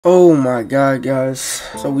Oh my god, guys.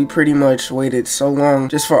 So we pretty much waited so long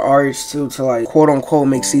just for Rh2 to like quote unquote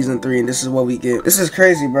make season 3, and this is what we get. This is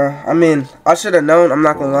crazy, bro. I mean, I should have known, I'm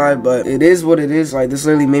not gonna lie, but it is what it is. Like, this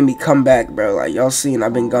literally made me come back, bro. Like, y'all seen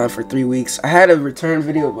I've been gone for 3 weeks. I had a return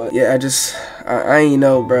video, but yeah, I ain't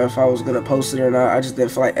know, bro, if I was gonna post it or not. I just didn't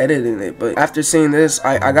feel like editing it. But after seeing this,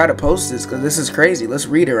 I gotta post this because this is crazy. Let's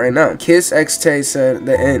read it right now. KissXT said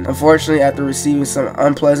the end. Unfortunately, after receiving some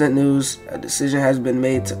unpleasant news, a decision has been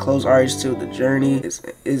made to close Rh2. The journey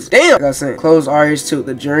is damn. Like I said, close Rh2.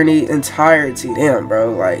 The journey entirety. Damn,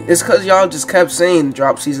 bro. Like, it's because y'all just kept saying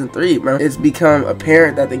drop season 3, bro. It's become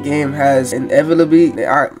apparent that the game has inevitably.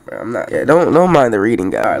 I'm not. Yeah, don't mind the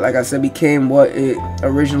reading, guy. Like I said, became what it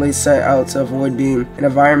originally set out to avoid being an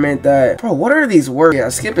environment that. Bro, what are these words? Yeah,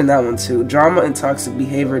 skipping that one too. Drama and toxic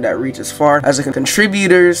behavior that reach as far as the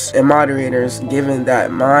contributors and moderators, given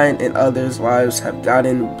that mine and others' lives have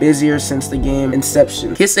gotten busier since the game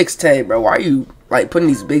inception. KissXT, bro, why are you like putting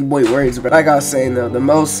these big boy words? But like I was saying though, the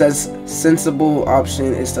most sensible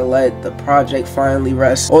option is to let the project finally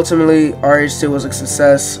rest. Ultimately, Rh2 was a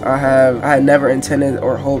success. I had never intended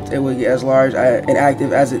or hoped it would get as large and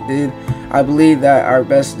active as it did. I believe that our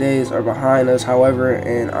best days are behind us, however,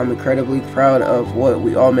 and I'm incredibly proud of what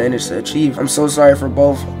we all managed to achieve. I'm so sorry for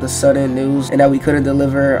both the sudden news and that we couldn't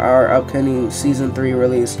deliver our upcoming season 3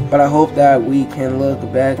 release, but I hope that we can look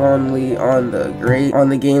back fondly on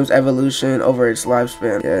the game's evolution over its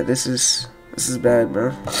lifespan. Yeah, this is bad,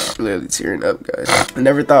 bro. Literally tearing up, guys. I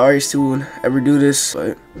never thought Rh2 would ever do this,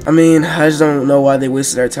 but I mean, I just don't know why they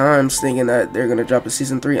wasted their time thinking that they're gonna drop a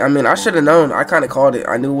season 3. I mean, I should have known. I kind of called it.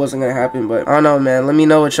 I knew it wasn't gonna happen, but I don't know, man. Let me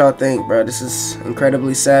know what y'all think, bro. This is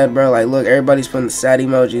incredibly sad, bro. Like, look, everybody's putting sad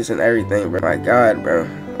emojis and everything, bro. My god, bro.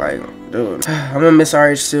 Like, dude, I'm gonna miss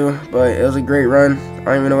Rh2, but it was a great run. I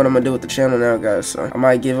don't even know what I'm gonna do with the channel now, guys, so I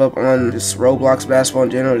might give up on just Roblox basketball in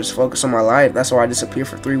general, just focus on my life. That's why I disappeared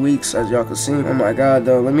for 3 weeks, as y'all can see. Oh my god,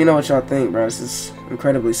 though, let me know what y'all think, bro. This is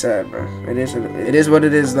incredibly sad, bro. It is what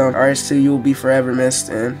it is, though. Rh2, you will be forever missed,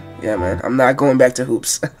 and yeah, man, I'm not going back to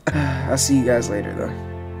hoops. I'll see you guys later, though.